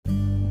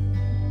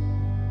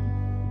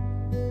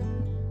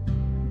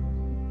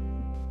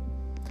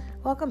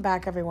Welcome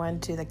back, everyone,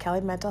 to the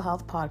Kelly Mental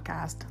Health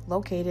Podcast,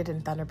 located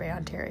in Thunder Bay,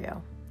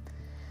 Ontario.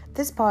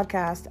 This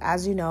podcast,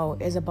 as you know,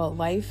 is about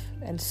life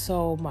and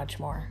so much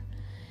more.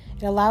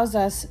 It allows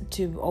us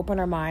to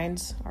open our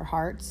minds, our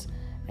hearts,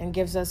 and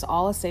gives us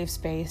all a safe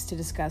space to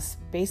discuss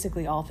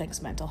basically all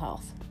things mental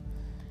health.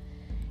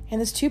 In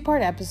this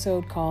two-part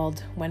episode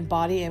called When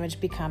Body Image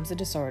Becomes a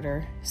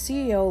Disorder,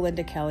 CEO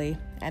Linda Kelly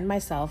and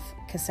myself,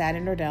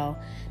 Cassandra Nordell,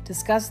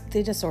 discussed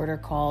the disorder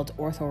called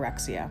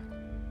orthorexia.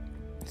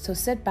 So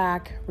sit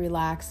back,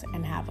 relax,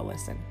 and have a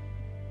listen.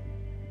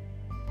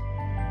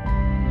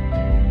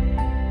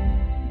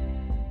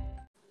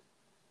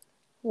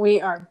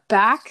 We are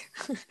back.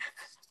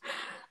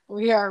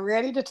 We are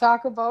ready to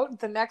talk about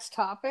the next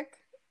topic.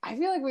 I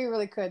feel like we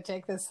really could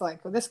take this,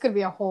 this could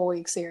be a whole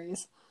week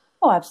series.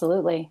 Oh,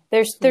 absolutely.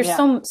 There's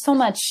so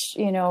much,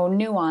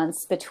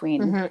 nuance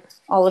between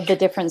all of the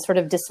different sort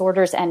of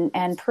disorders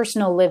and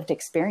personal lived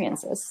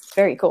experiences.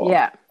 Very cool.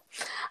 Yeah.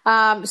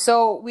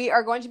 So we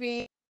are going to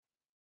be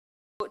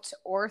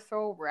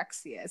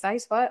orthorexia. Is that how you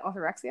spell it?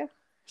 Orthorexia?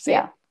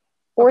 Yeah.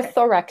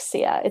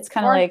 Orthorexia. Okay. It's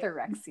kind of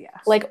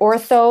like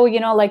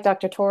ortho, like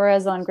Dr.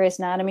 Torres on Grey's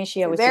Anatomy.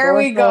 She always There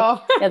we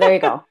go. Yeah, there you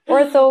go.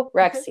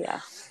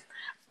 Orthorexia.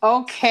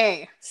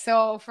 Okay.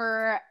 So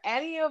for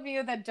any of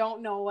you that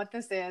don't know what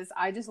this is,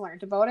 I just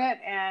learned about it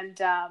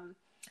and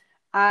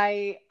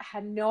I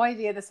had no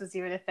idea this was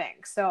even a thing.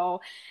 So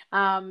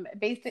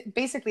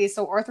basically,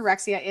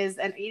 orthorexia is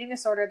an eating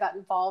disorder that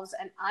involves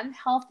an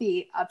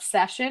unhealthy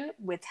obsession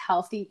with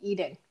healthy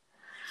eating.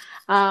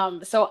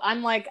 So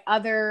unlike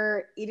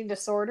other eating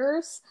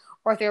disorders,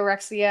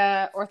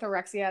 orthorexia,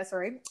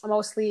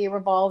 mostly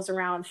revolves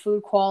around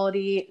food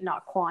quality,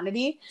 not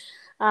quantity.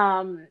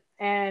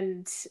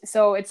 And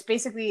so it's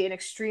basically an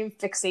extreme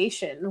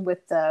fixation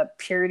with the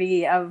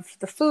purity of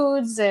the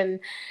foods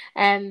and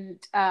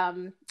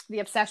the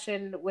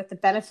obsession with the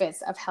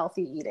benefits of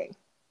healthy eating.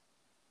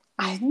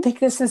 I think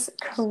this is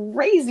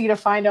crazy to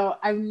find out.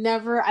 I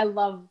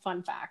love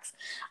fun facts.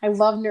 I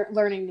love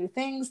learning new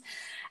things.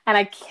 And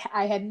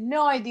I had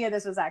no idea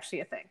this was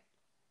actually a thing.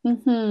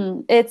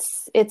 Mm-hmm.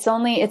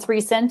 It's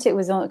recent.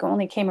 It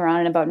only came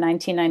around in about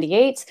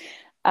 1998.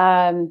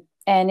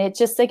 And it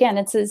just, again,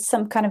 it's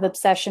some kind of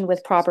obsession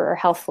with proper or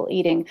healthful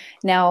eating.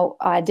 Now,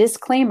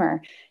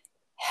 disclaimer,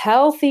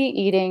 healthy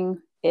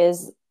eating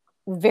is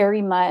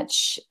very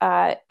much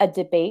a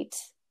debate.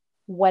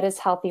 What is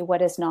healthy?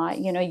 What is not?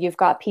 You've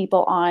got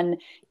people on,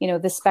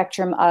 the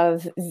spectrum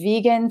of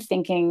vegan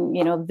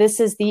thinking,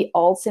 this is the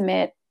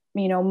ultimate,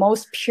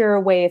 most pure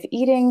way of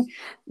eating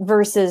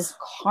versus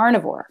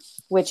carnivore,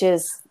 which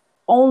is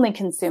only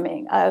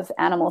consuming of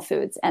animal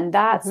foods. And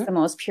that's the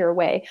most pure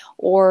way.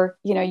 Or,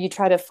 you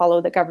try to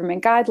follow the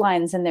government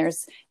guidelines and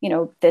there's,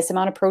 this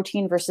amount of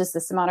protein versus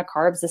this amount of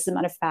carbs, this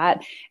amount of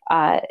fat.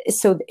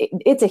 So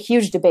it's a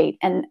huge debate.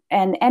 And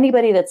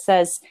anybody that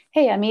says,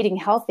 hey, I'm eating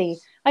healthy,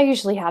 I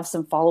usually have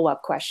some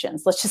follow-up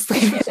questions. Let's just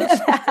leave it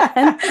at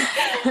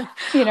that.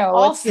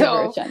 What's the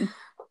origin?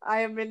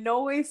 I am in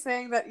no way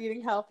saying that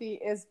eating healthy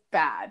is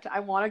bad.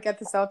 I want to get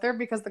this out there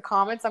because the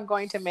comments I'm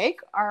going to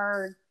make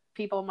are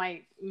people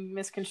might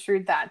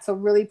misconstrue that. So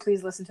really,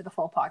 please listen to the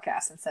full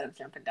podcast instead of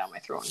jumping down my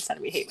throat and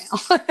sending me hate mail.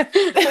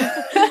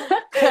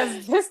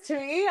 Because this, to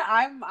me,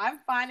 I'm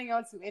finding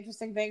out some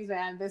interesting things,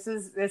 man. This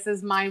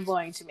is mind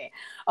blowing to me.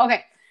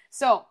 Okay,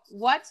 so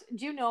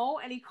do you know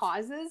any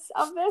causes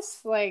of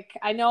this? Like,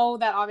 I know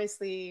that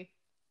obviously,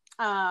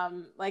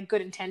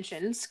 good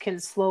intentions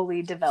can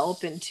slowly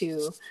develop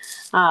into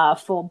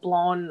full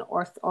blown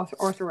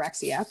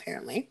orthorexia,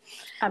 apparently.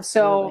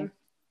 Absolutely.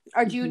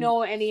 So, do you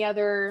know any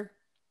other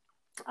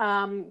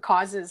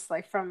causes,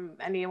 like from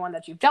anyone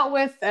that you've dealt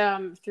with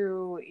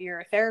through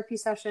your therapy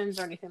sessions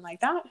or anything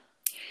like that?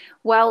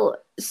 Well,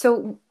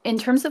 so in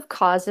terms of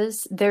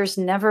causes, there's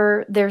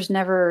never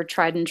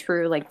tried and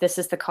true, like this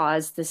is the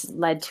cause, this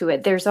led to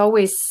it. There's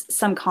always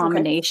some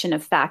combination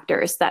of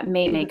factors that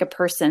may make a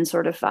person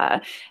sort of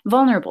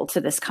vulnerable to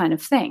this kind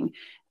of thing.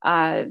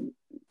 With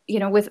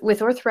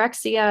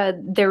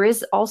orthorexia, there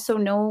is also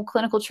no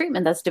clinical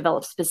treatment that's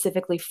developed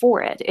specifically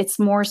for it. It's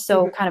more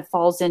so kind of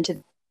falls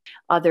into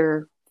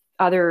other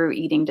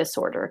eating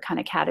disorder kind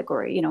of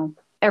category,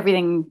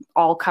 everything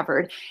all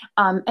covered.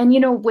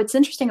 And what's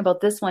interesting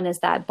about this one is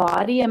that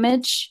body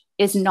image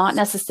is not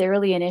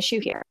necessarily an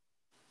issue here.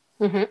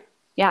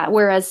 Yeah.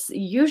 Whereas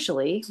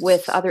usually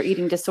with other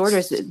eating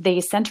disorders, they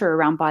center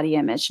around body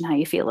image and how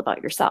you feel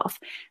about yourself.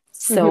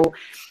 So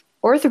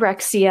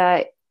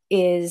orthorexia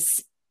is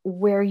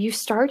where you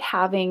start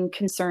having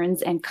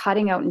concerns and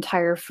cutting out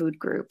entire food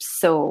groups.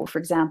 So for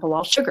example,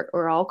 all sugar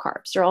or all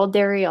carbs or all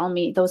dairy, all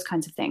meat, those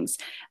kinds of things.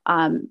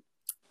 And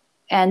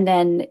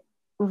then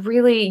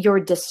really your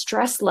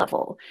distress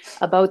level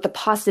about the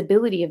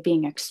possibility of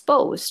being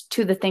exposed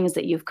to the things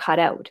that you've cut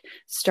out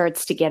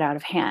starts to get out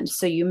of hand.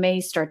 So you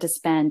may start to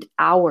spend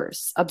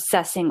hours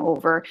obsessing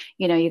over,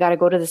 you got to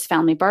go to this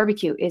family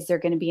barbecue. Is there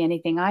going to be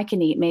anything I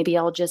can eat? Maybe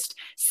I'll just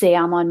say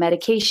I'm on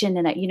medication,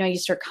 and you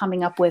start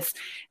coming up with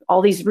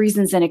all these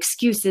reasons and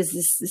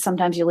excuses.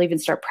 Sometimes you'll even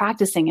start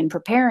practicing and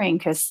preparing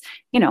because,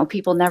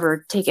 people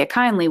never take it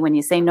kindly when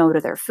you say no to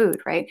their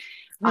food, right?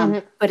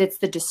 But it's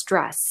the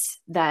distress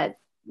that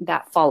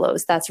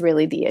follows. That's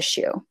really the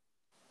issue.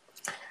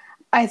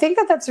 I think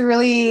that's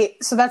really,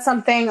 so that's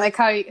something like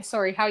how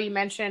you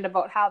mentioned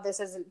about how this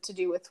isn't to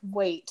do with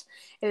weight.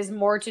 It is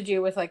more to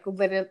do with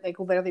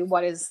literally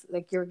what is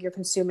like you're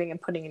consuming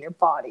and putting in your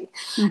body.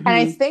 And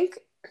I think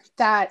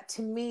that,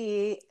 to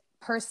me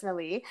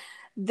personally,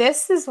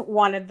 this is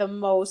one of the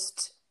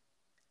most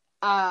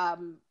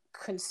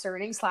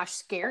concerning /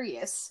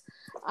 scariest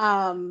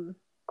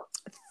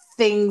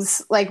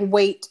things, like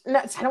weight. No,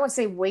 I don't want to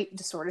say weight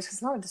disorders because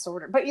it's not a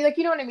disorder, but you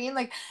know what I mean?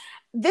 Like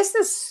this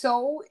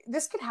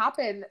could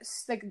happen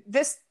like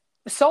this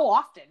so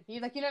often.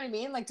 You know what I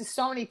mean? Like to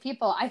so many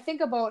people. I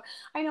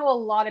know a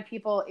lot of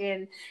people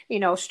in,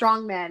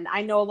 strong men.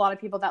 I know a lot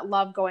of people that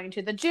love going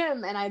to the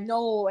gym, and I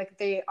know like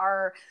they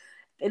are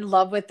in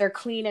love with their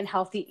clean and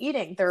healthy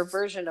eating, their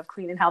version of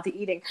clean and healthy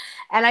eating.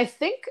 And I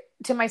think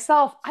to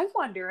myself, I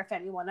wonder if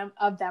any one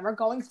of them are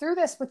going through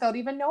this without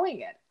even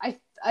knowing it.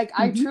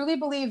 I truly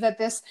believe that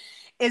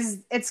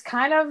it's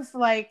kind of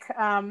like,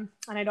 and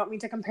I don't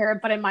mean to compare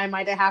it, but in my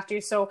mind I have to.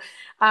 So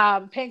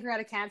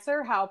pancreatic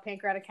cancer, how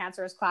pancreatic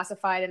cancer is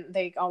classified, and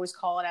they always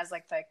call it as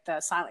like the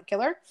silent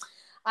killer.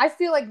 I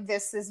feel like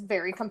this is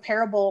very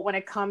comparable when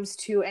it comes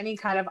to any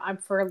kind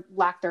of, for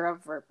lack thereof,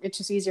 or it's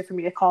just easier for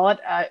me to call it,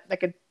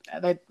 like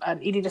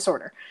an eating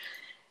disorder.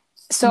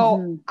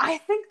 So I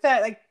think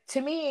that, like, to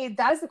me,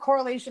 that is the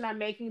correlation I'm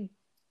making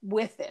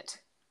with it.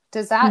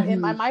 Does that,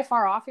 am I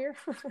far off here?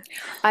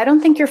 I don't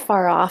think you're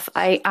far off.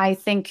 I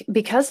think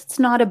because it's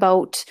not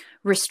about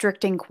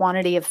restricting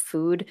quantity of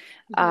food,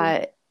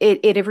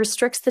 it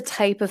restricts the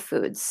type of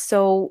foods.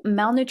 So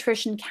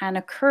malnutrition can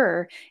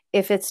occur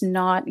if it's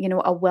not,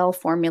 a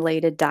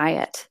well-formulated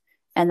diet.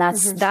 And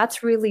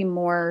that's really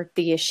more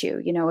the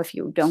issue. If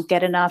you don't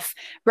get enough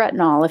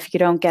retinol, if you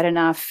don't get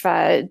enough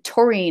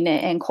taurine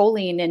and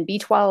choline and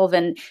B12,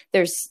 and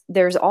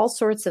there's all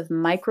sorts of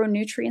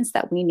micronutrients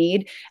that we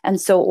need.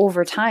 And so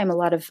over time, a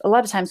lot of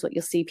times what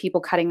you'll see people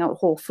cutting out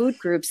whole food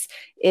groups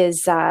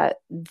is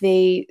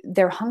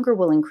their hunger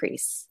will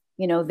increase.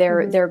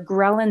 Their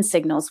ghrelin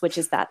signals, which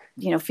is that,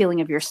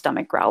 feeling of your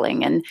stomach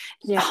growling and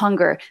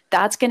hunger,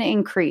 that's going to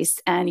increase.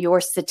 And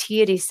your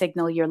satiety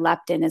signal, your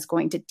leptin, is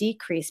going to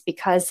decrease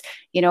because,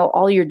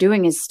 all you're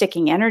doing is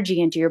sticking energy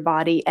into your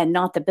body and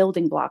not the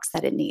building blocks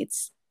that it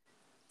needs.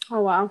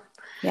 Oh, wow.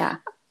 Yeah.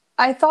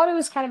 I thought it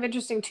was kind of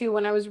interesting too,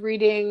 when I was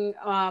reading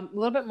a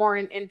little bit more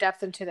in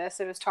depth into this.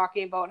 It was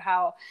talking about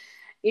how,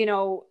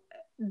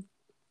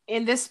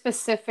 in this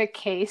specific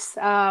case,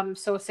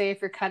 so say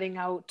if you're cutting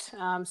out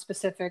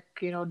specific,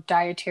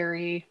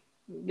 dietary,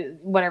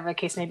 whatever the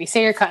case may be,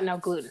 say you're cutting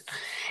out gluten,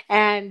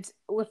 and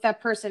if that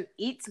person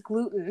eats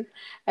gluten,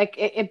 like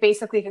it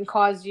basically can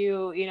cause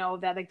you,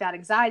 that like that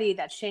anxiety,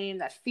 that shame,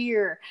 that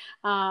fear.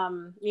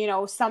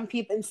 Some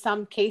people, in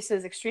some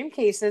cases, extreme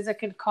cases, it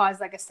can cause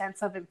like a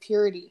sense of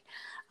impurity.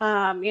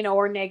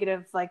 Or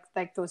negative, like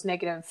those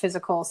negative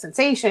physical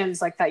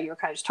sensations like that you were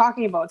kind of just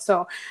talking about.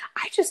 So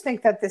I just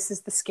think that this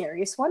is the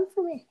scariest one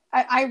for me.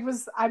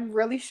 I'm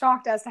really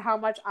shocked as to how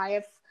much I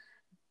have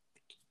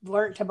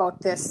learned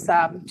about this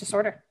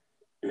disorder.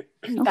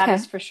 That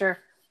is for sure.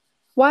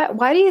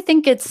 Why do you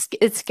think it's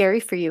scary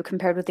for you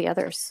compared with the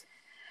others?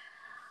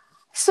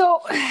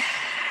 So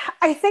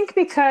I think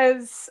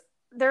because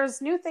there's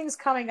new things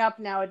coming up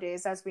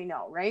nowadays, as we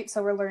know, right?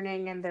 So we're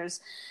learning, and there's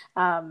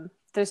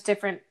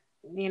different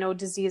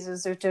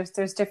diseases.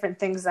 There's different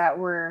things that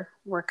we're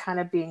kind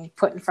of being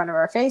put in front of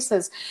our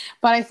faces.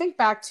 But I think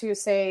back to,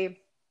 say,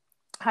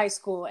 high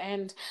school,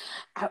 and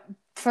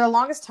for the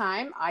longest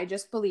time, I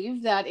just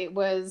believed that it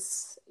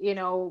was,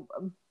 there's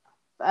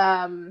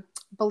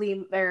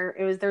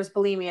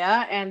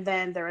bulimia, and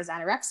then there was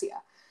anorexia.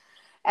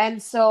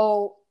 And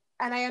so,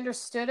 and I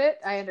understood it.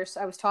 I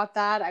was taught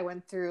that. I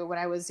went through, when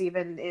I was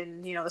even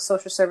in, the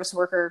social service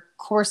worker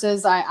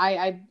courses,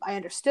 I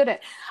understood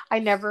it. I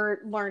never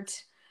learned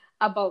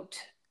about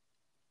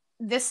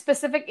this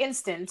specific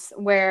instance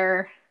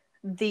where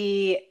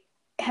it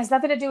has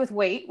nothing to do with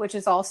weight, which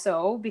is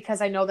also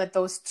because I know that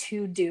those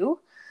two do.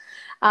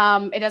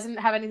 It doesn't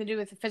have anything to do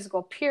with the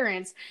physical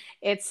appearance.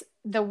 It's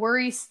the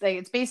worry. Like,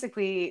 it's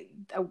basically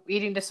a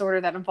eating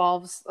disorder that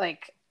involves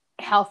like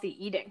healthy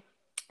eating.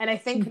 And I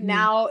think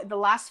now, the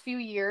last few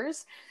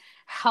years,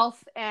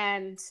 health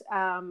and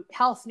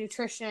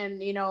nutrition,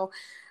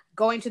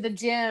 going to the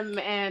gym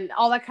and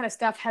all that kind of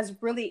stuff has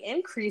really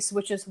increased,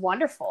 which is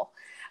wonderful.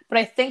 But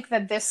I think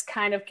that this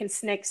kind of can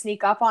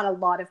sneak up on a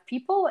lot of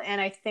people. And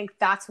I think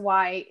that's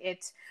why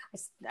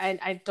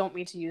I don't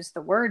mean to use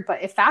the word,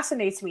 but it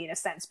fascinates me in a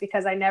sense,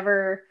 because I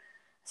never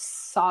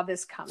saw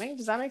this coming.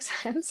 Does that make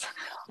sense?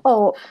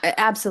 Oh,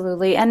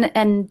 absolutely.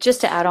 And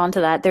just to add on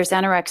to that, there's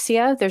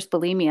anorexia, there's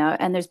bulimia,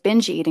 and there's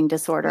binge eating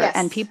disorder.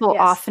 And Yes. people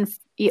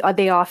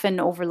Yes. often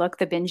overlook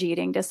the binge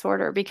eating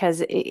disorder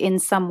because in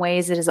some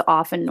ways it is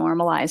often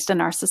normalized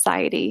in our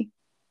society.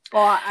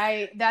 Well,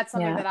 that's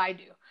something Yeah. that I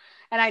do.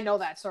 And I know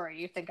that. Sorry,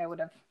 you think I would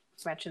have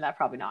mentioned that?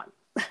 Probably not.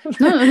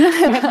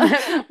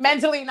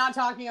 Mentally not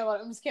talking about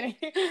it. I'm just kidding.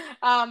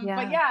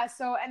 But yeah,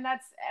 so and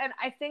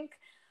I think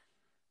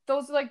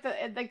those are like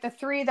the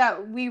three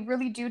that we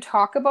really do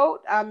talk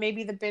about.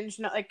 Maybe the binge,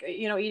 not like,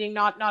 eating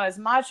not as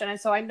much. And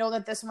so I know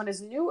that this one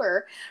is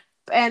newer,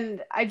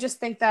 and I just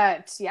think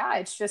that, yeah,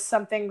 it's just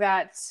something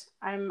that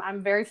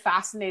I'm very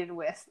fascinated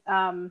with.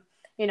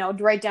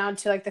 Right down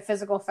to like the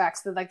physical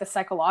effects, the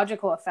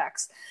psychological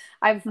effects.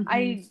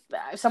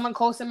 Someone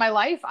close in my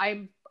life,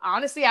 I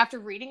honestly, after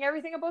reading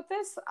everything about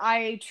this,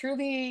 I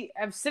truly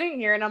am sitting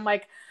here and I'm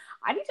like,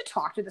 I need to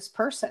talk to this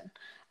person.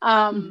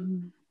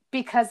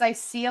 Because I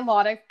see a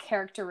lot of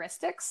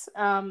characteristics,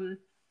 right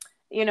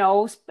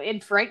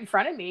in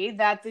front of me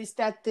that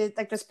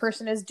this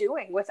person is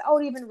doing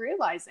without even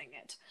realizing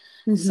it.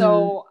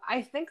 So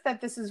I think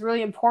that this is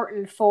really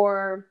important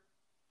for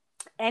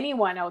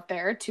anyone out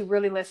there to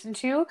really listen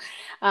to.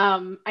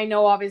 I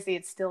know obviously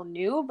it's still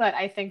new, but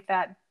I think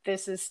that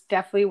this is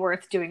definitely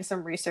worth doing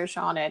some research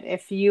on it.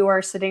 If you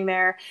are sitting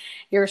there,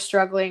 you're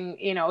struggling,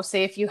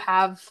 say if you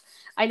have,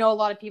 I know a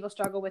lot of people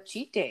struggle with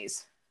cheat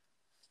days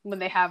when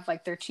they have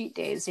like their cheat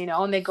days,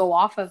 and they go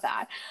off of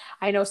that.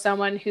 I know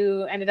someone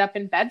who ended up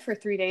in bed for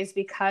 3 days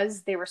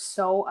because they were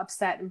so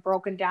upset and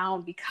broken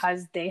down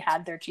because they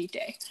had their cheat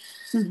day.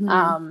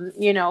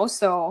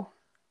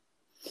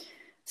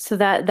 So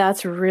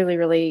that's really,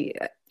 really,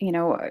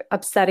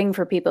 upsetting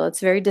for people. It's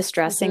very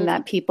distressing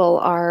that people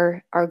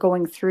are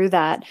going through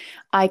that.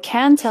 I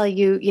can tell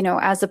you,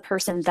 as a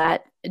person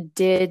that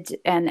did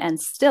and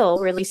still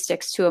really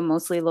sticks to a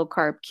mostly low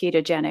carb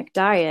ketogenic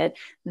diet,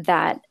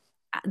 that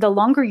the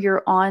longer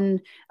you're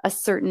on a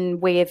certain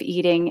way of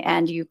eating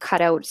and you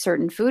cut out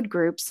certain food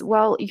groups,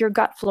 well, your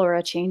gut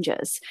flora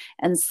changes.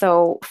 And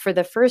so for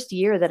the first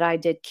year that I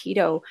did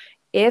keto,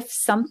 if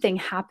something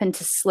happened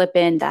to slip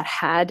in that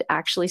had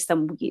actually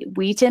some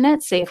wheat in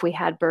it, say if we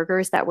had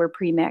burgers that were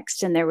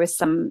pre-mixed and there was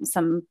some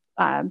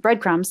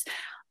breadcrumbs,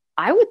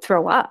 I would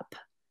throw up.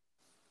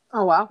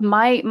 Oh, wow.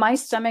 My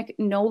stomach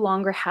no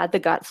longer had the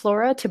gut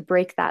flora to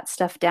break that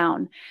stuff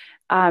down.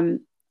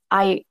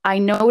 I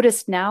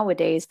noticed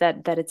nowadays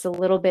that it's a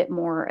little bit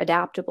more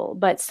adaptable,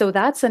 but so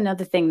that's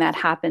another thing that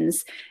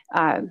happens.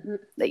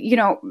 I'm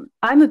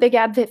a big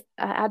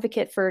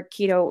advocate for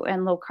keto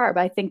and low carb.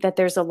 I think that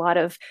there's a lot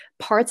of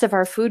parts of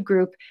our food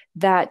group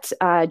that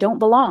don't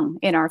belong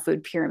in our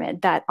food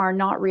pyramid, that are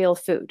not real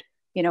food.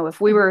 If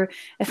we were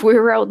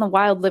out in the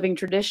wild living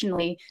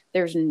traditionally,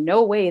 there's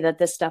no way that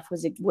this stuff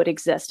would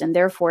exist, and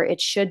therefore it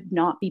should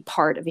not be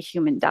part of a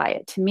human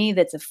diet. To me,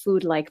 that's a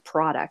food-like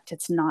product.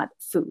 It's not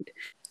food.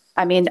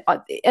 I mean,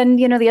 and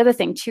the other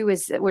thing too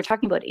is that we're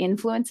talking about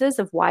influences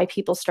of why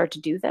people start to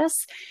do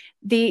this.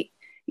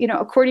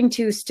 According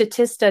to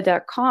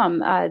Statista.com,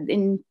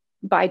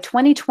 by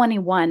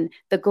 2021,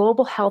 the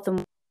global health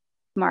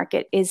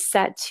market is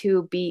set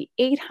to be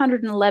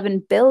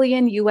 $811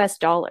 billion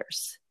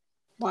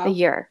a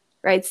year,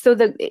 right? So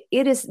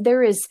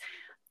there is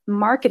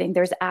marketing,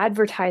 there's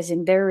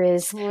advertising, there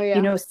is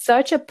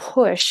such a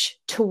push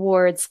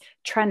towards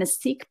trying to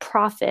seek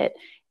profit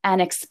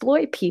and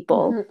exploit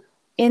people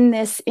in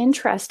this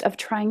interest of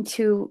trying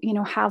to,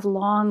 have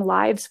long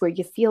lives where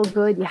you feel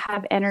good, you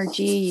have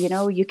energy,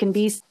 you can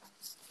be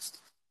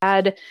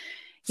sad,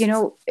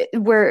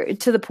 where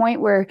to the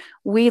point where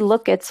we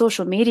look at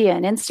social media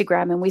and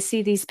Instagram and we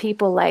see these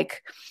people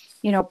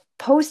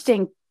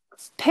posting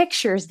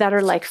pictures that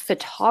are like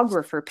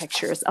photographer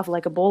pictures of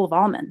like a bowl of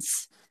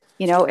almonds,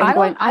 and I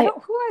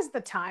don't, who has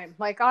the time?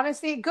 Like,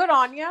 honestly, good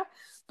on you.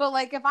 But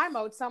like, if I'm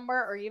out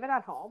somewhere or even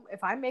at home,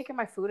 if I'm making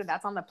my food and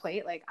that's on the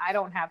plate, like, I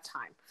don't have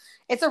time.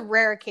 It's a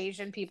rare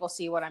occasion people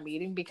see what I'm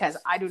eating because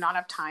I do not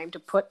have time to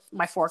put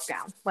my fork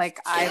down. Like,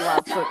 I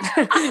love food.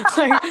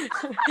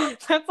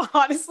 That's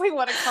honestly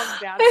what it comes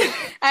down to.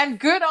 And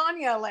good on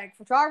you. Like,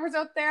 photographers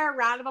out there,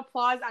 round of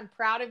applause. I'm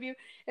proud of you.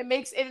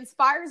 It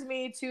inspires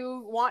me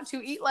to want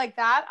to eat like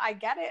that. I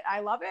get it.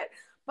 I love it.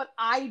 But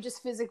I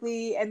just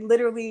physically and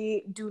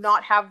literally do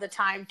not have the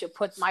time to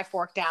put my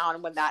fork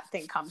down when that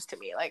thing comes to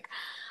me. Like,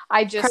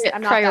 I'm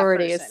not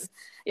priorities. That person.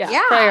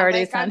 Yeah,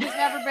 priorities. Like, I've just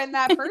never been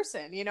that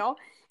person,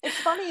 It's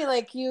funny,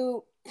 like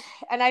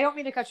and I don't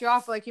mean to cut you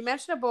off, but like you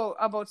mentioned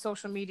about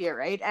social media,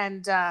 right?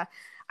 And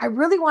I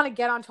really want to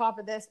get on top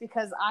of this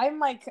because I'm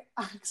like,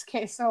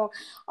 okay, so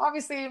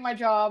obviously my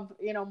job,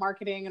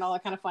 marketing and all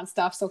that kind of fun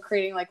stuff. So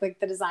creating like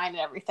the design and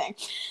everything.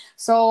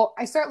 So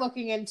I start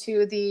looking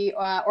into the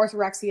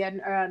orthorexia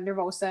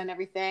nervosa and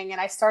everything. And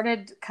I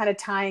started kind of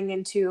tying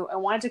into, I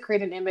wanted to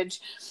create an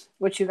image,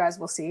 which you guys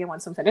will see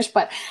once I'm finished,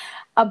 but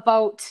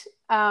about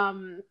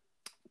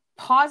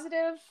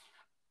positive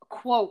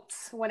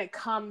quotes when it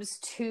comes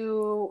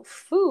to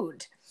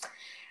food.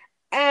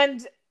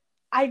 And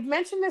I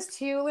mentioned this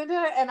to you,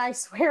 Linda, and I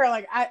swear,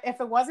 like, if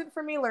it wasn't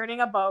for me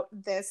learning about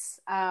this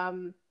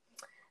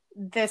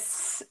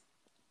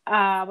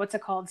what's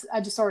it called,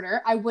 a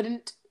disorder, I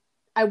wouldn't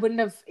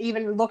have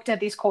even looked at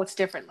these quotes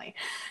differently.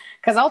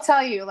 Because I'll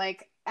tell you,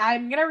 like,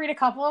 I'm gonna read a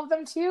couple of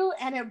them too,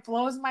 and it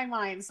blows my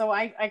mind. So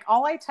I like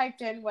all I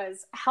typed in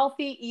was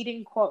healthy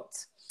eating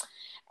quotes,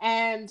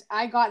 and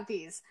I got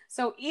these.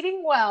 So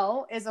eating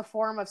well is a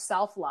form of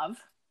self-love.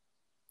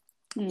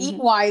 Eat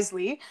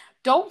wisely.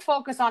 Don't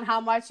focus on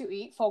how much you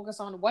eat. Focus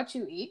on what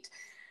you eat.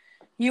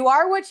 You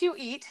are what you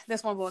eat.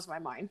 This one blows my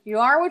mind. You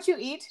are what you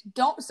eat.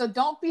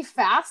 Don't be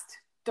fast.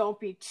 Don't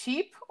be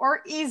cheap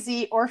or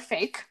easy or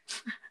fake.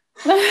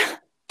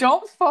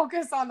 Don't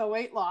focus on the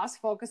weight loss.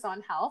 Focus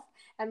on health,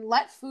 and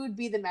let food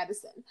be the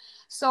medicine.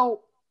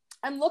 So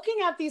I'm looking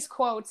at these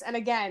quotes, and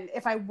again,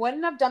 if I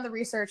wouldn't have done the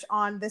research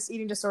on this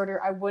eating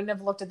disorder, I wouldn't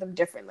have looked at them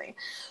differently.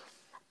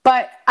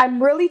 But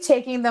I'm really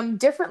taking them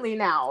differently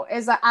now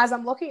as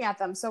I'm looking at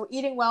them. So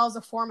eating well is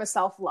a form of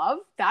self-love.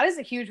 That is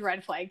a huge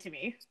red flag to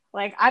me.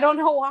 Like, I don't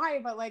know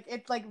why, but like,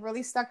 it like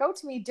really stuck out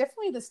to me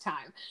differently this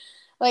time.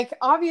 Like,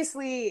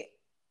 obviously,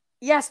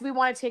 yes, we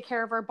want to take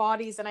care of our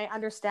bodies. And I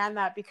understand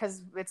that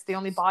because it's the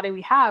only body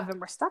we have and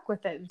we're stuck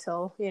with it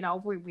until,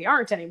 we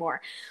aren't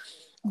anymore.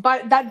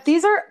 But that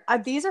these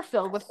are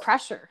filled with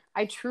pressure.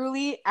 I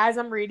truly, as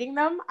I'm reading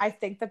them, I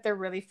think that they're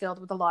really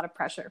filled with a lot of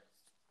pressure.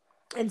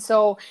 And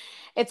so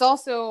it's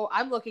also,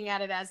 I'm looking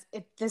at it as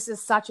this is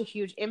such a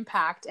huge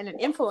impact and an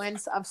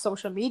influence of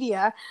social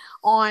media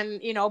on,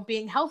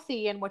 being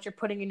healthy and what you're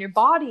putting in your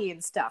body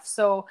and stuff.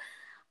 So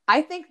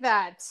I think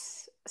that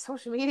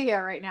social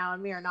media right now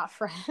and me are not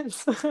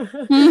friends.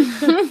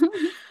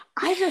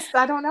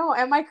 I don't know.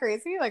 Am I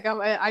crazy? Like,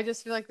 I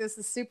just feel like this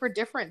is super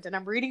different and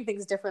I'm reading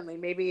things differently.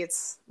 Maybe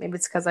it's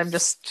because I'm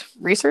just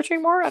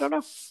researching more. I don't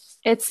know.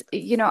 It's,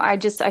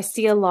 I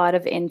see a lot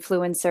of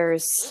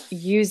influencers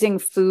using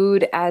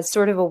food as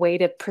sort of a way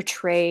to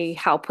portray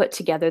how put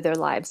together their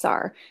lives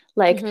are.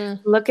 Like,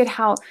 look at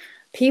how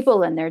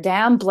people in their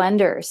damn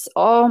blenders.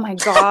 Oh my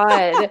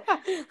God.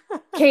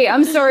 Okay,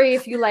 I'm sorry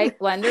if you like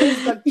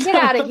blenders, but get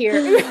out of here.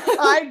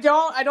 I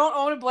don't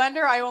own a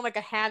blender. I own like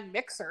a hand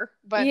mixer,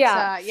 but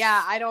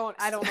yeah, I don't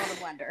own a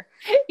blender.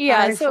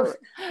 Yeah. So,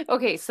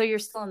 okay. So you're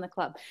still in the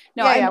club.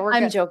 No,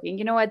 I'm joking.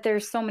 You know what?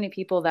 There's so many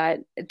people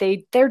that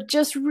they're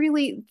just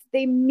really,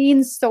 they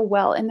mean so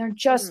well and they're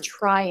just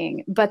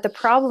trying. But the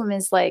problem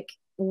is, like,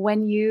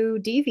 when you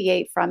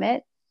deviate from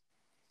it,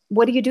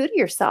 what do you do to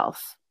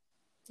yourself?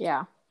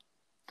 Yeah.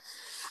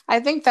 I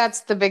think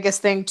that's the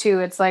biggest thing too.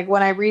 It's like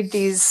when I read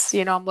these,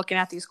 I'm looking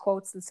at these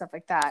quotes and stuff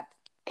like that.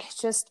 It's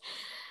just,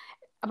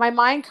 my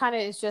mind kind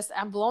of is just,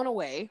 I'm blown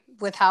away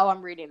with how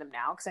I'm reading them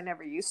now because I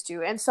never used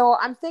to. And so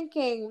I'm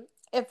thinking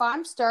if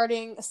I'm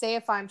starting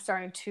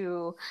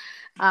to,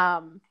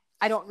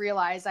 I don't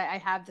realize I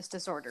have this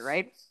disorder,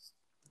 right?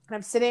 And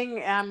I'm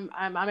sitting,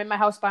 I'm in my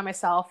house by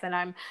myself and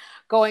I'm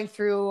going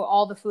through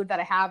all the food that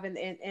I have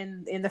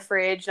in the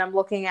fridge. I'm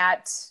looking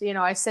at,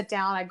 I sit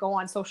down, I go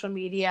on social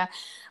media.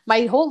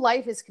 My whole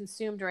life is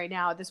consumed right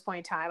now at this point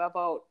in time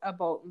about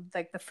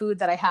like the food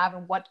that I have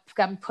and what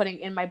I'm putting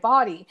in my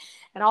body.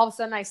 And all of a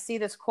sudden I see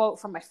this quote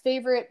from my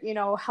favorite,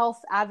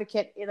 health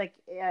advocate, like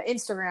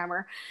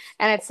Instagrammer.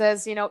 And it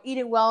says,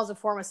 eating well is a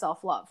form of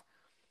self-love.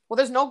 Well,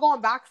 there's no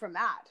going back from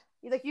that.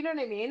 Like, you know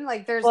what I mean?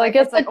 Like there's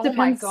it's like, oh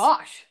my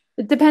gosh.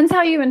 It depends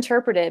how you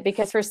interpret it,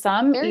 because for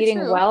some, Very eating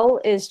true.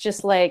 well is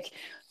just like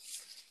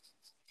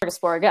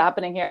spork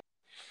happening here.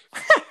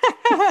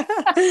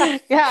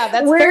 Yeah,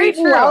 that's We're very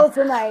eating true. well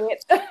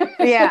tonight.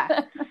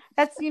 Yeah,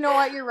 that's,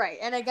 what, you're right.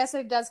 And I guess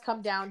it does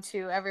come down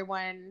to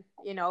everyone,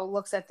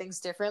 looks at things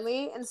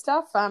differently and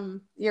stuff.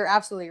 You're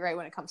absolutely right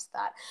when it comes to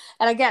that.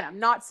 And again, I'm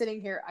not sitting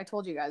here. I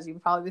told you guys,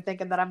 you'd probably be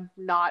thinking that I'm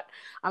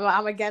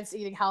against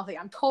eating healthy.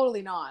 I'm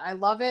totally not. I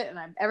love it.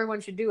 And everyone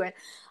should do it.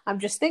 I'm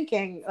just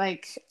thinking,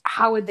 like,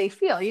 how would they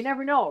feel? You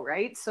never know.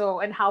 Right.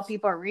 So, and how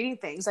people are reading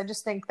things. I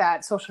just think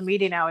that social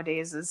media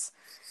nowadays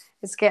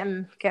it's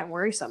getting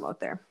worrisome out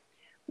there.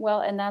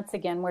 Well, and that's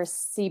again where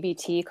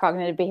CBT,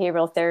 cognitive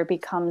behavioral therapy,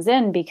 comes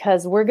in,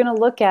 because we're going to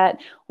look at,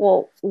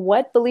 well,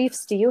 what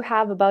beliefs do you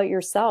have about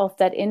yourself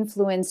that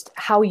influenced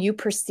how you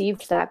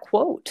perceived that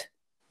quote?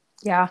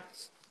 Yeah.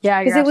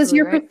 Yeah. Because it was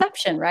your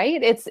perception,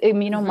 right? It's,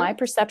 my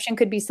perception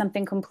could be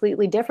something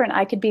completely different.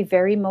 I could be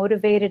very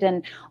motivated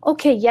and,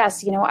 okay,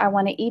 yes, I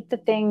want to eat the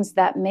things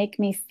that make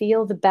me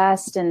feel the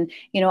best. And,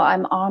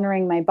 I'm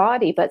honoring my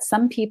body. But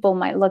some people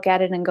might look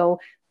at it and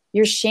go,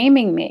 you're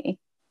shaming me.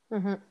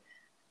 Mm-hmm.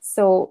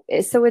 So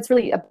it's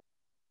really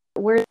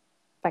where's the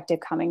perspective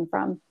coming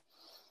from?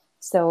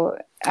 So,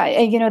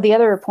 the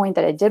other point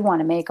that I did want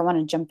to make, I want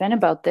to jump in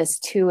about this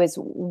too, is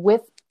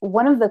with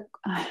one of the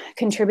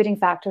contributing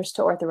factors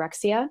to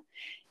orthorexia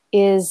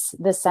is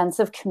the sense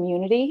of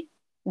community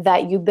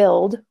that you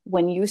build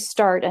when you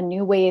start a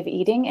new way of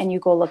eating and you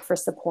go look for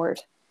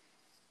support.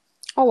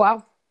 Oh,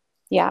 wow.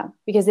 Yeah.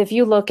 Because if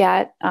you look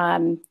at,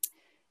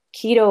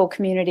 keto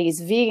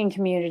communities, vegan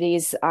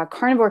communities,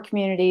 carnivore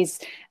communities,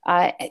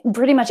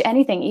 pretty much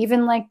anything,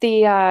 even like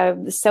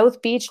the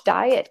South Beach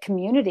diet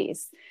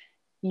communities,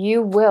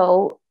 you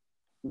will,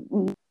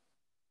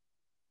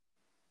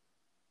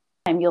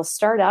 you'll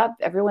start up,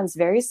 everyone's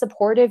very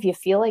supportive, you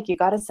feel like you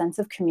got a sense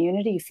of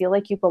community, you feel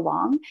like you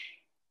belong.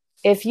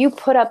 If you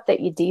put up that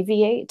you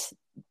deviate,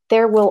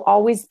 there will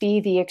always be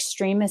the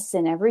extremists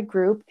in every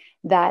group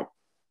that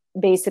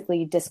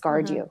basically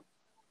discard you.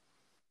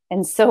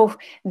 And so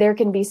there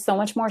can be so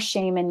much more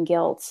shame and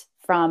guilt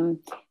from,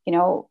 you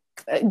know,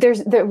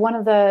 one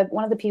of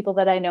the people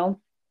that I know,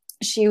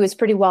 she was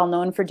pretty well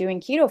known for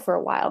doing keto for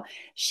a while.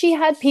 She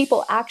had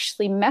people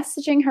actually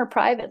messaging her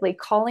privately,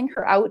 calling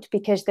her out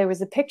because there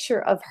was a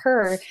picture of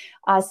her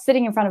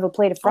sitting in front of a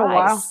plate of fries.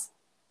 Oh, wow.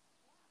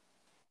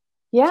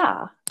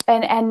 Yeah.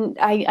 And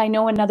I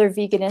know another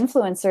vegan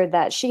influencer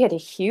that she had a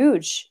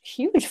huge,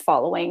 huge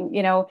following.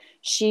 You know,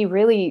 she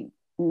really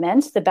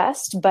meant the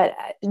best, but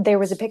there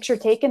was a picture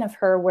taken of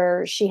her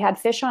where she had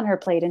fish on her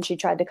plate and she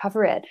tried to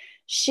cover it.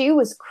 She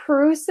was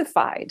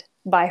crucified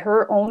by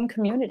her own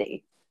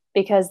community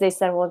because they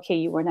said, well, okay,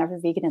 you were never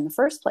vegan in the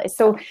first place.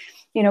 So,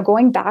 you know,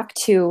 going back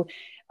to,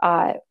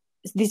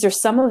 these are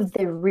some of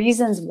the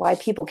reasons why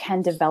people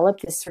can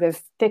develop this sort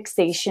of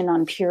fixation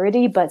on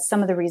purity, but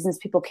some of the reasons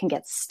people can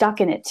get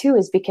stuck in it too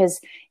is because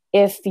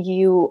if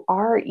you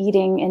are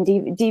eating and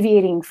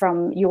deviating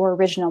from your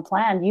original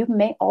plan, you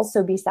may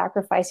also be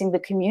sacrificing the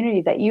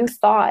community that you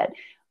thought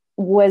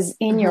was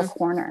in your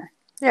corner.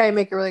 Yeah, you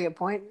make a really good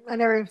point. I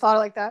never even thought of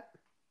it like that.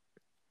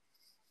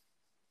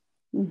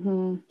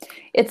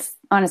 It's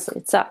honestly,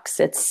 it sucks.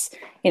 It's,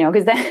 you know,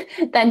 because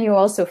then you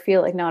also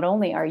feel like not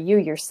only are you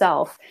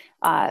yourself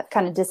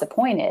kind of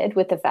disappointed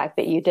with the fact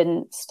that you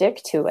didn't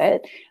stick to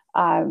it,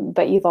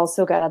 but you've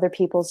also got other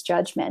people's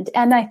judgment.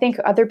 And I think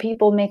other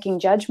people making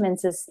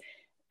judgments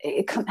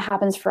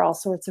happens for all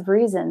sorts of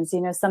reasons.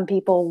 You know, some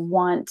people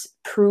want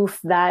proof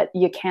that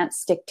you can't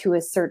stick to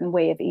a certain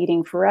way of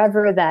eating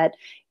forever, that,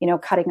 you know,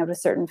 cutting out a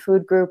certain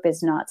food group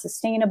is not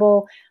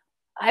sustainable.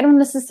 I don't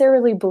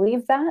necessarily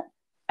believe that.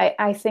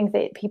 I think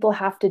that people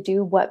have to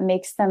do what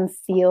makes them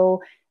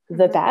feel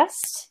the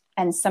best.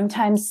 And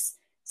sometimes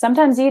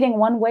eating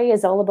one way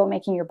is all about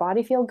making your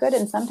body feel good.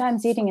 And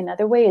sometimes eating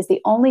another way is the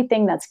only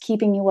thing that's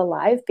keeping you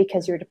alive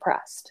because you're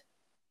depressed.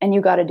 And you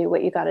got to do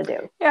what you got to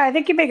do. Yeah, I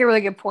think you make a really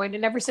good point.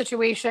 In every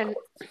situation,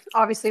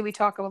 obviously we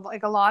talk about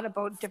like a lot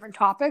about different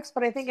topics,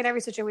 but I think in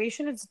every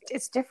situation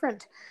it's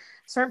different.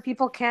 Certain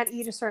people can't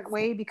eat a certain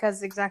way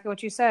because exactly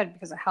what you said,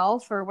 because of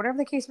health or whatever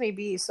the case may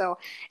be. So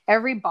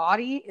every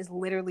body is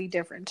literally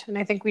different. And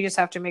I think we just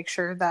have to make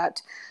sure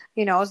that,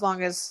 you know, as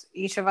long as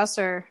each of us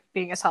are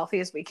being as healthy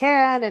as we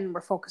can and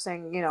we're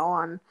focusing, you know,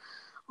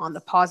 on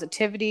the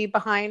positivity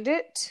behind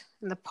it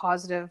and the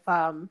positive,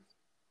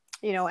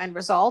 you know, end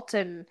result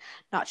and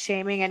not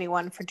shaming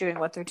anyone for doing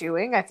what they're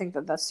doing. I think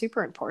that that's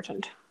super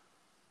important.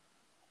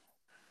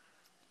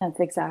 That's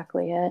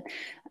exactly it.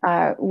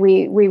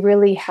 We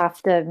really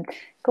have to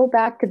go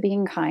back to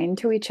being kind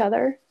to each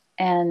other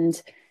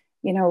and,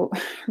 you know,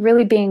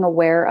 really being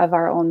aware of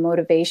our own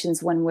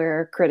motivations when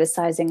we're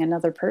criticizing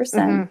another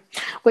person.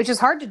 Which is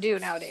hard to do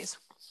nowadays.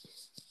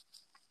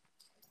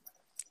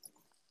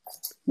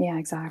 Yeah,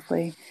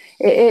 exactly.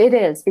 It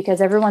is, because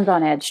everyone's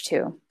on edge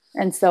too.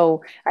 And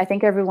so I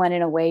think everyone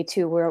in a way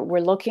too, we're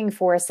looking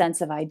for a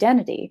sense of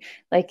identity.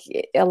 Like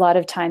a lot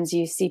of times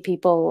you see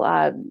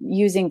people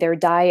using their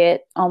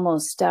diet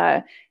almost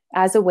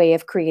as a way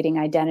of creating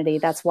identity.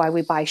 That's why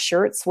we buy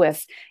shirts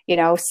with, you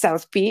know,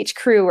 South Beach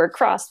Crew or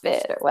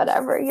CrossFit or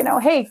whatever, you know,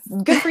 hey,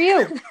 good for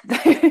you.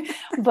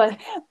 but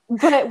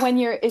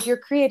if you're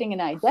creating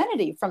an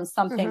identity from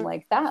something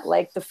like that,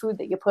 like the food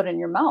that you put in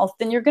your mouth,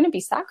 then you're going to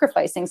be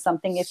sacrificing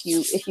something if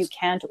you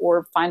can't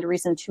or find a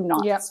reason to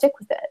not stick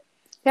with it.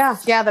 Yeah,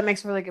 that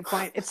makes a really good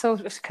point. It's so,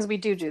 because we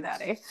do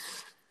that, eh?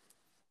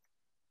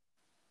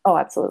 Oh,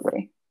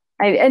 absolutely.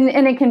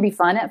 And it can be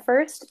fun at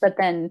first, but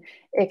then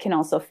it can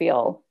also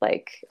feel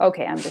like,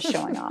 okay, I'm just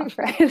showing off,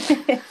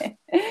 right?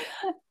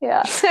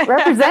 Yeah,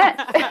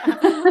 represent.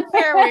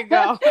 There we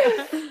go.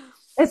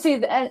 And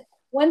see,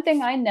 one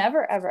thing I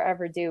never,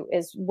 ever do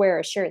is wear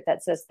a shirt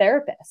that says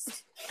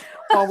therapist.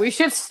 Well, we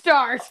should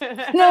start.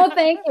 No,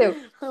 thank you.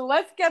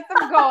 Let's get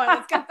them going.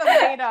 Let's get them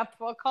made up.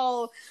 We'll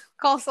call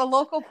a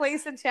local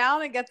place in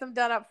town and get them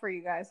done up for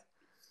you guys.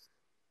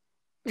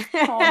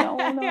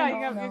 Oh, no,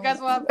 you guys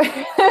will have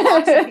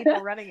lots of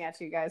people running at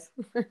you guys.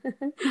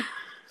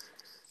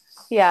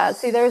 Yeah,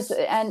 see,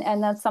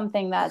 and that's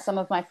something that some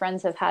of my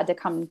friends have had to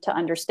come to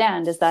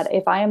understand, is that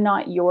if I am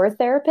not your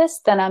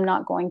therapist, then I'm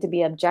not going to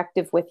be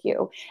objective with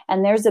you.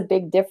 And there's a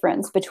big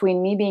difference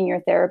between me being your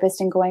therapist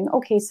and going,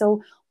 okay,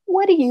 so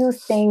what do you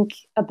think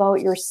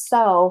about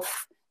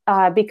yourself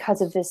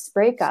because of this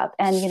breakup?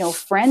 And, you know,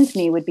 friend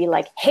me would be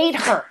like, hate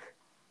her.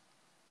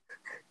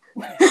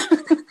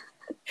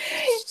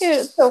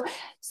 Yeah,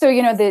 so,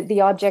 you know,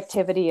 the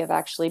objectivity of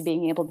actually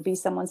being able to be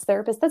someone's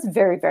therapist, that's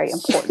very, very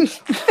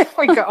important. There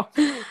we go.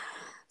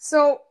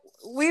 So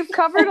we've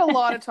covered a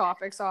lot of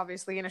topics,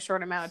 obviously, in a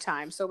short amount of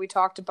time. So we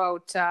talked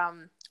about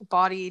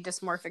body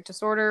dysmorphic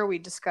disorder. We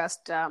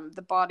discussed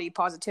the body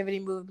positivity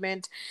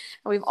movement.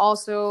 And we've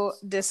also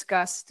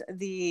discussed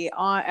the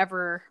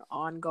ever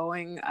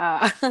ongoing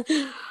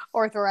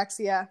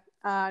orthorexia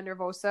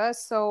nervosa.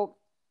 So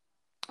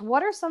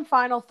what are some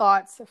final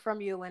thoughts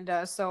from you,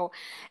 Linda? So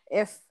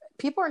if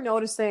people are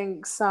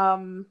noticing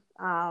some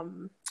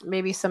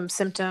maybe some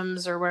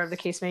symptoms or whatever the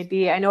case may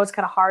be, I know it's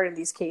kind of hard in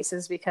these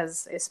cases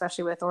because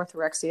especially with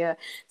orthorexia,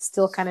 it's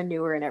still kind of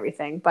newer and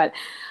everything, but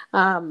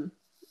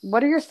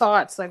what are your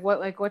thoughts?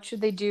 What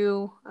should they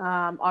do?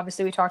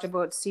 Obviously we talked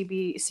about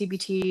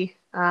CBT,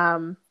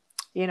 cognitive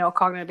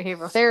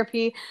behavioral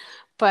therapy,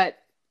 but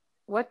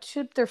what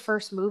should their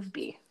first move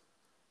be?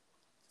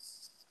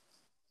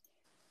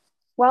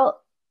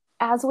 Well,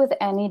 as with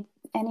any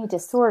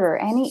disorder,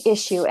 any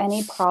issue,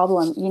 any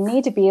problem, you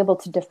need to be able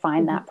to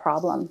define that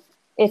problem.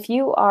 If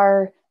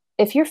you're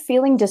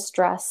feeling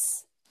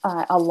distress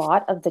a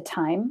lot of the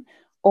time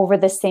over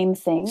the same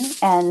thing,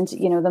 and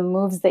the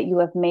moves that you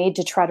have made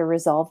to try to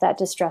resolve that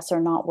distress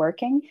are not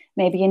working,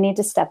 maybe you need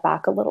to step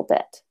back a little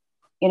bit.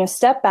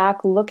 Step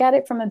back, look at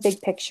it from a big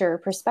picture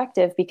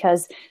perspective,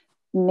 because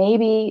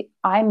maybe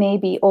I may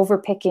be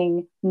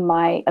overpicking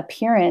my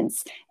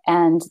appearance,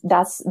 and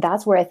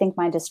that's where I think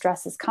my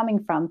distress is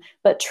coming from.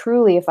 But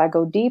truly, if I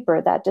go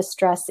deeper, that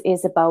distress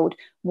is about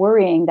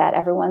worrying that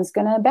everyone's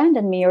going to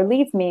abandon me or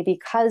leave me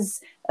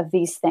because of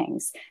these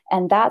things.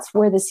 And that's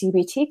where the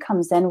CBT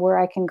comes in, where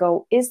I can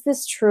go, is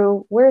this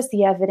true? Where's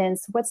the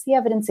evidence? What's the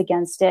evidence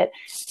against it?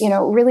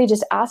 Really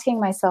just asking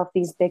myself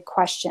these big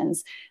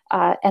questions,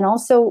 and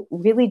also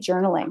really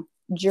journaling.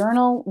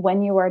 Journal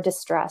when you are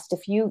distressed.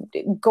 If you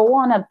go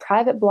on a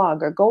private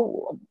blog or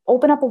go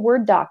open up a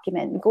Word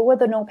document, go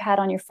with a notepad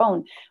on your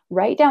phone,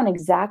 write down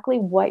exactly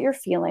what you're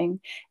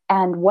feeling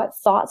and what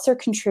thoughts are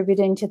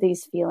contributing to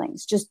these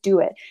feelings. Just do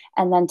it.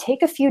 And then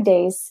take a few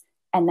days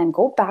and then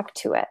go back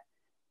to it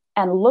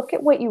and look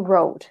at what you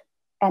wrote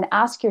and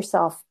ask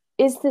yourself,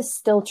 is this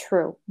still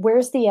true?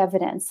 Where's the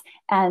evidence?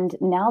 And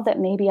now that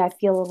maybe I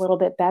feel a little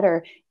bit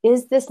better,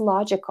 is this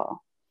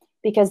logical?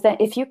 Because then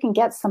if you can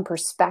get some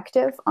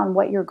perspective on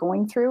what you're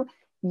going through,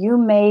 you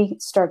may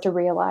start to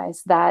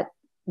realize that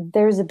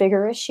there's a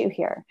bigger issue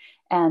here.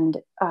 And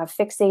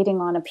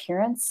fixating on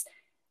appearance,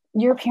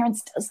 your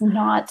appearance does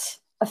not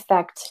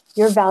affect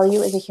your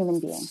value as a human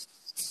being.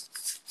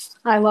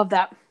 I love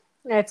that.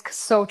 It's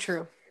so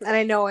true. And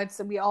I know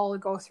we all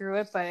go through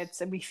it,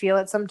 but we feel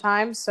it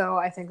sometimes. So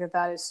I think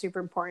that is super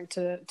important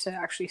to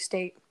actually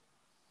state.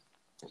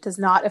 It does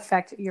not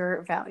affect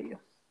your value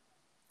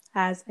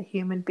as a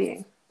human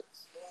being.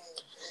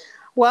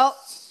 Well,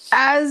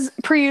 as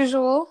per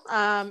usual,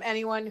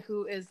 anyone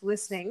who is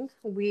listening,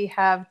 we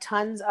have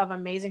tons of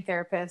amazing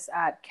therapists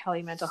at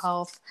Kelly Mental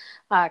Health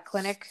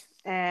Clinic,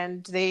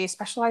 and they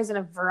specialize in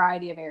a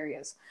variety of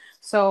areas.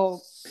 So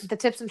the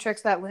tips and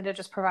tricks that Linda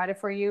just provided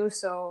for you.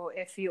 So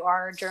if you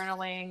are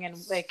journaling and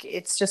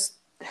it's just,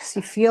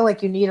 you feel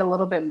like you need a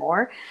little bit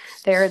more,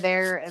 they're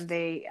there and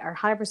they are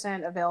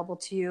 100% available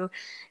to you.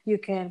 You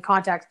can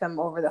contact them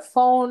over the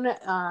phone.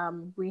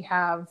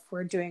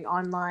 We're doing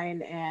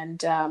online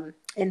and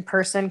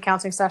in-person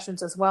counseling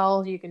sessions as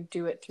well. You can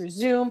do it through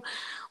Zoom,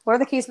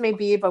 whatever the case may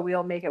be, but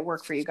we'll make it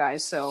work for you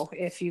guys. So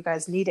if you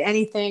guys need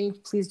anything,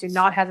 please do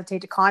not hesitate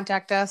to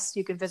contact us.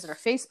 You can visit our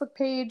Facebook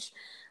page.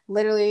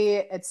 Literally,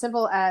 it's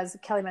simple as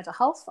Kelly Mental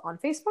Health on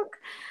Facebook.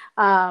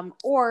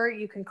 Or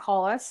you can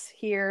call us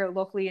here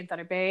locally in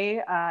Thunder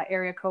Bay,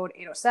 area code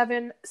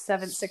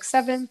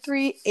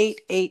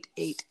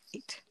 807-767-3888.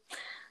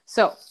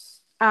 So,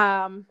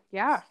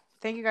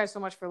 thank you guys so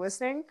much for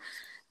listening.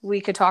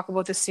 We could talk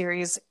about this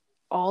series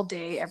all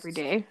day, every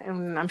day,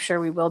 and I'm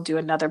sure we will do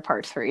another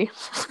part 3.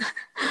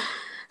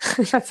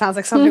 That sounds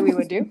like something we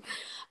would do.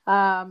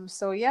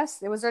 So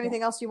yes, was there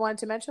anything else you wanted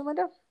to mention,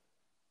 Linda?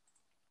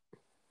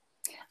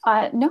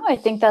 No, I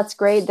think that's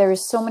great.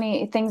 There's so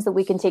many things that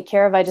we can take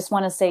care of. I just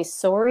want to say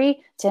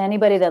sorry to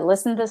anybody that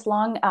listened this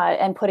long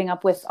and putting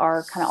up with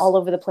our kind of all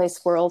over the place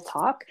squirrel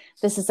talk.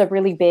 This is a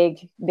really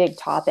big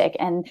topic,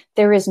 and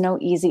there is no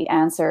easy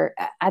answer.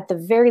 At the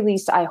very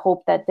least, I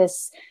hope that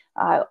this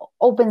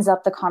opens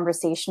up the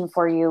conversation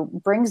for you,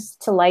 brings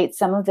to light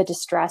some of the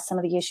distress, some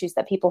of the issues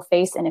that people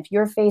face. And if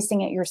you're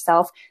facing it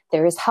yourself,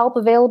 there is help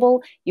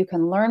available. You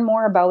can learn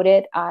more about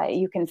it.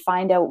 You can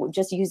find out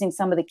just using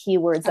some of the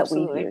keywords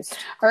Absolutely. That we've used.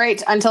 All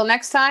right. Until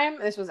next time,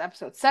 this was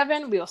episode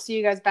 7. We will see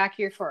you guys back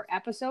here for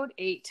episode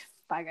 8.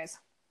 Bye, guys.